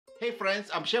Hey friends,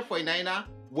 I'm Chef Wainaina.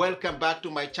 Welcome back to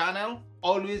my channel.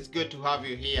 Always good to have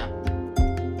you here.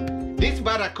 This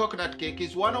butter coconut cake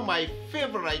is one of my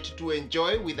favorite to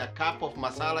enjoy with a cup of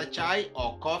masala chai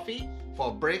or coffee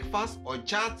for breakfast or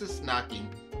just snacking.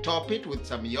 Top it with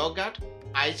some yogurt,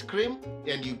 ice cream,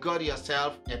 and you got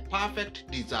yourself a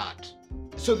perfect dessert.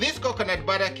 So this coconut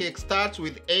butter cake starts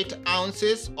with 8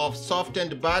 ounces of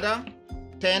softened butter,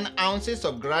 10 ounces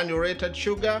of granulated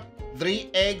sugar, 3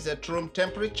 eggs at room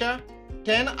temperature,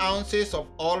 10 ounces of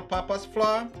all-purpose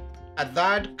flour, a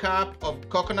third cup of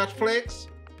coconut flakes,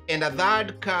 and a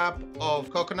third cup of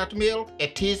coconut milk, a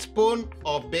teaspoon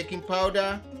of baking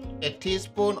powder, a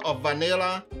teaspoon of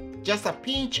vanilla, just a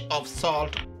pinch of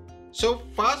salt. So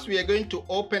first we are going to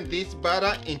open this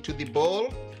butter into the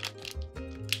bowl.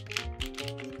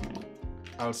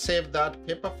 I'll save that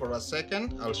paper for a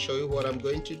second. I'll show you what I'm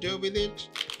going to do with it.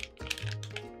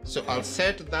 So I'll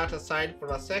set that aside for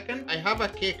a second. I have a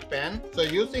cake pan. So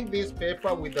using this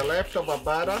paper with the leftover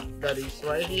butter that is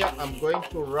right here, I'm going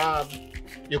to rub.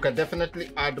 You can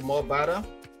definitely add more butter,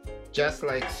 just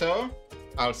like so.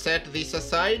 I'll set this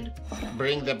aside,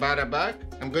 bring the butter back.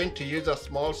 I'm going to use a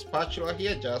small spatula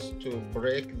here just to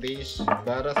break this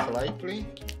butter slightly.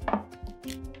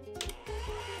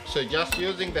 So just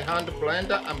using the hand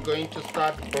blender, I'm going to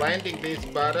start blending this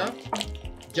butter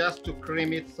just to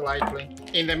cream it slightly.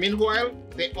 In the meanwhile,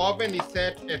 the oven is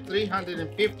set at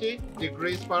 350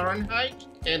 degrees Fahrenheit,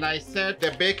 and I set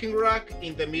the baking rack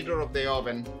in the middle of the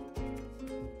oven.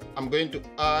 I'm going to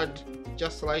add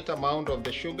just a slight amount of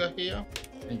the sugar here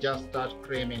and just start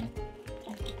creaming.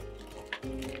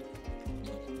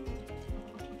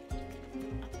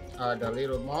 Add a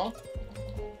little more.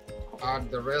 Add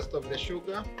the rest of the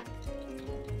sugar.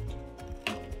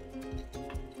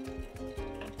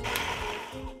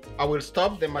 I will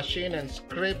stop the machine and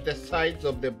scrape the sides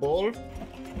of the bowl.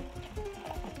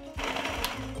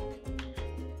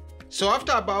 So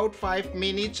after about 5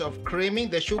 minutes of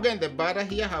creaming, the sugar and the butter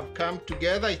here have come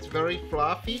together. It's very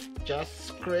fluffy. Just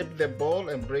scrape the bowl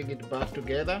and bring it back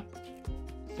together.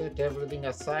 Set everything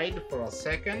aside for a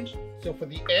second. So for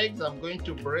the eggs, I'm going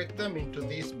to break them into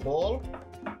this bowl.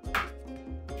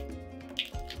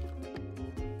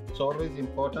 It's always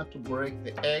important to break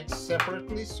the eggs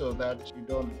separately so that you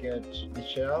don't get the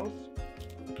shells.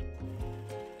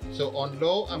 So on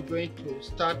low, I'm going to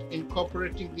start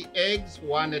incorporating the eggs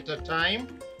one at a time.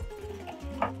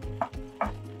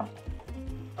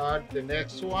 Add the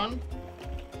next one.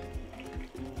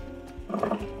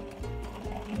 And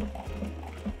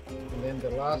then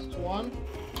the last one.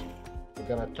 I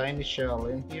got a tiny shell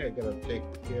in here. I gotta take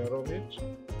care of it.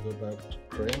 Go back to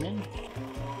creaming.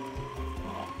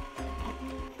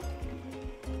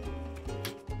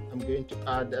 I'm going to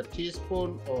add a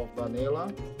teaspoon of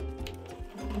vanilla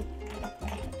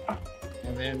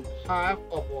and then half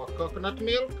of our coconut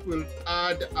milk will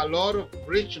add a lot of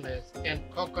richness and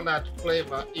coconut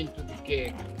flavor into the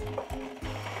cake.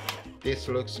 This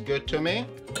looks good to me.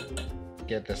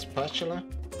 Get the spatula.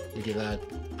 Look at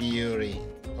that beauty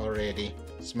already.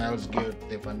 Smells good,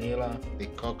 the vanilla, the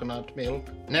coconut milk.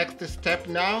 Next step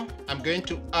now, I'm going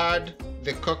to add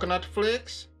the coconut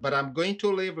flakes, but I'm going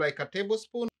to leave like a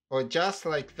tablespoon or just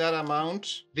like that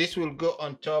amount. This will go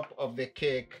on top of the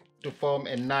cake to form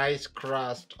a nice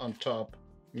crust on top.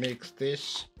 Mix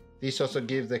this. This also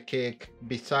gives the cake,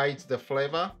 besides the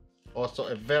flavor, also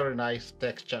a very nice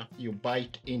texture. You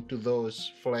bite into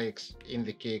those flakes in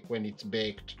the cake when it's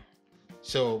baked.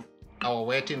 So our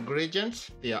wet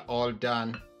ingredients, they are all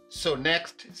done. So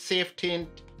next, sifting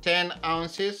 10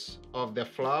 ounces of the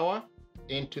flour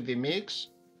into the mix.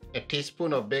 A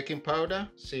teaspoon of baking powder,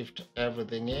 sift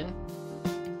everything in.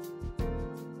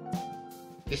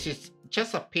 This is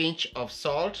just a pinch of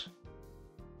salt.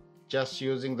 Just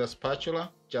using the spatula,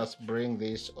 just bring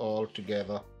this all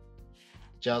together.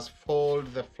 Just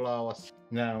fold the flour.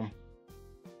 Now,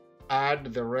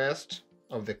 add the rest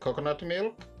of the coconut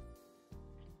milk.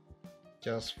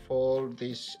 Just fold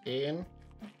this in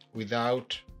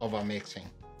without overmixing.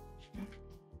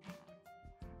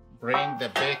 Bring the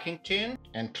baking tin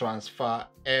and transfer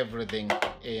everything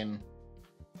in.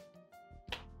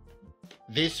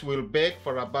 This will bake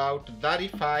for about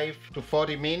 35 to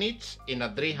 40 minutes in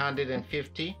a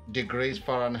 350 degrees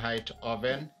Fahrenheit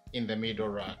oven in the middle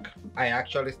rack. I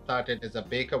actually started as a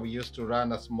baker. We used to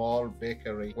run a small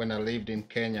bakery when I lived in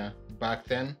Kenya. Back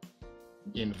then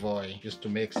in Voi, used to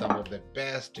make some of the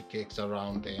best cakes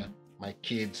around there. My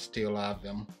kids still have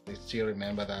them. They still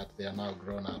remember that. They are now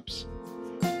grown-ups.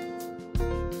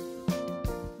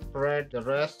 Spread the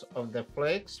rest of the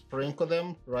flakes, sprinkle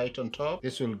them right on top.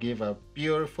 This will give a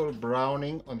beautiful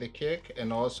browning on the cake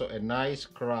and also a nice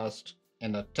crust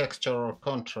and a textural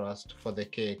contrast for the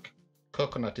cake.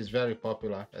 Coconut is very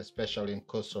popular, especially in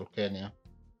coastal Kenya.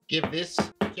 Give this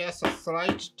just a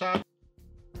slight touch.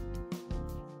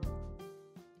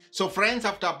 So friends,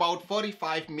 after about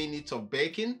 45 minutes of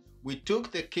baking, we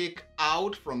took the cake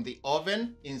out from the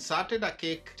oven, inserted a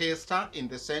cake taster in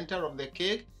the center of the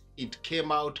cake. It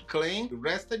came out clean. We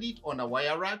rested it on a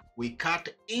wire rack. We cut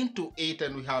into it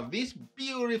and we have this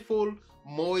beautiful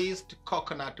moist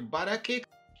coconut butter cake.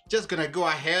 Just gonna go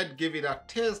ahead, give it a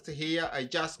taste here. I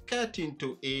just cut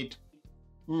into it.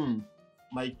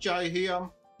 My chai here.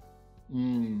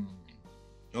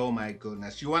 Oh my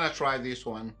goodness. You wanna try this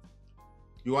one?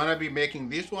 You wanna be making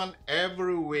this one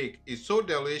every week. It's so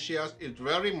delicious. It's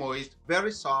very moist,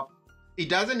 very soft. It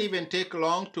doesn't even take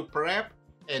long to prep,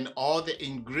 and all the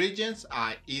ingredients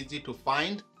are easy to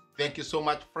find. Thank you so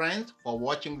much, friends, for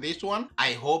watching this one.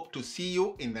 I hope to see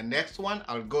you in the next one.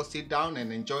 I'll go sit down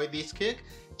and enjoy this cake.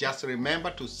 Just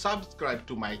remember to subscribe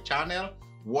to my channel,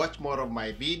 watch more of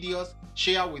my videos,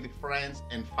 share with friends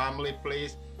and family,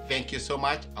 please. Thank you so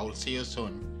much. I will see you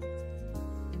soon.